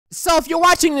So if you're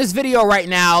watching this video right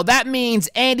now, that means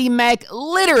Andi Mack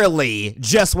literally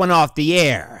just went off the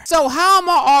air. So how am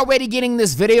I already getting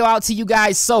this video out to you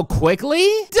guys so quickly?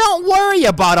 Don't worry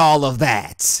about all of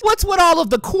that. What's with all of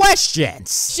the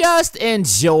questions? Just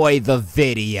enjoy the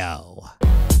video.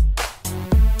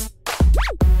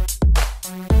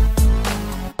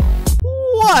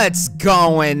 What's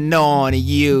going on,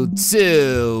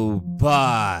 YouTube?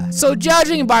 So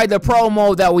judging by the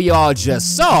promo that we all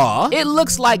just saw, it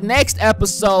looks like next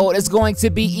episode is going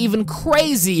to be even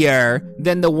crazier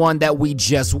than the one that we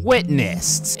just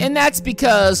witnessed. And that's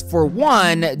because, for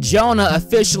one, Jonah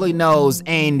officially knows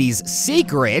Andi's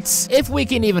secrets, if we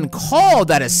can even call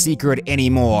that a secret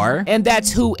anymore, and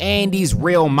that's who Andi's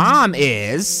real mom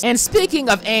is. And speaking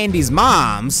of Andi's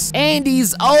moms,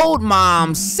 Andi's old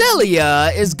mom,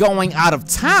 Celia, is going out of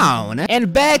town,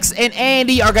 and Bex and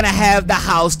Andi are gonna have the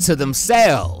house to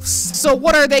themselves. So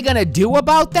what are they gonna do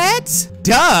about that?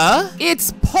 Duh!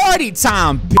 It's party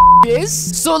time, bitches!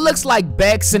 So it looks like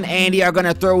Bex and Andi are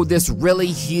gonna throw this really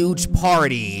huge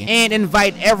party and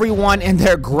invite everyone and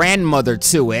their grandmother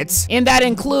to it. And that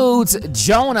includes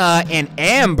Jonah and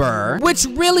Amber, which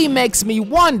really makes me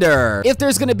wonder if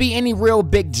there's gonna be any real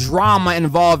big drama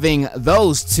involving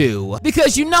those two.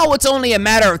 Because you know it's only a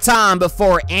matter of time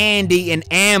before Andi and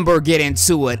Amber get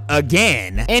into it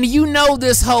again. And you know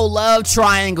this whole love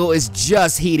triangle is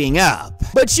just heating up.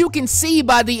 But you can see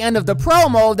by the end of the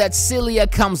promo that Celia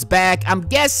comes back, I'm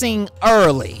guessing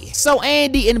early. So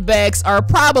Andi and Bex are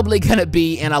probably gonna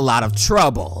be in a lot of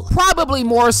trouble. Probably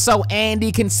more so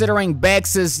Andi, considering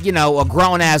Bex is, you know, a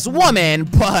grown-ass woman,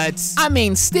 but I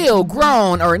mean, still,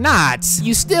 grown or not,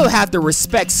 you still have to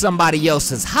respect somebody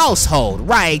else's household,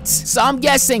 right? So I'm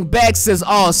guessing Bex is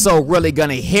also really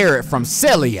gonna hear it from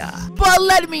Celia. But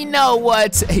let me know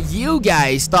what you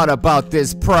guys thought about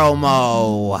this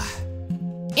promo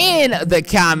in the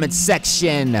comment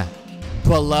section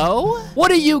below.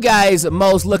 What are you guys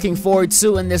most looking forward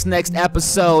to in this next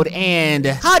episode, and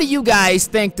how do you guys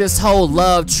think this whole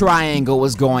love triangle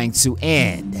is going to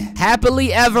end?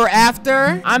 Happily ever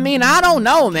after? I mean, I don't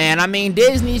know, man. I mean,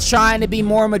 Disney's trying to be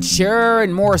more mature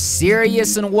and more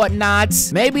serious and whatnot.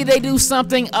 Maybe they do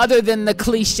something other than the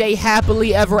cliche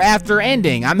happily ever after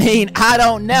ending. I mean, I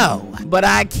don't know, but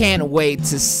I can't wait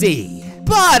to see.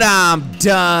 But I'm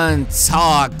done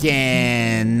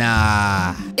talking.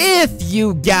 If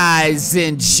you guys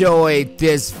enjoyed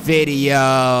this video,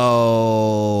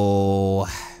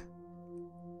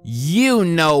 you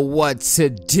know what to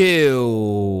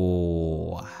do.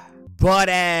 But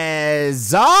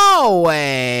as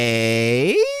always,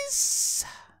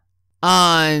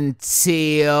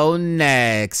 until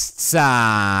next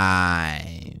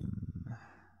time.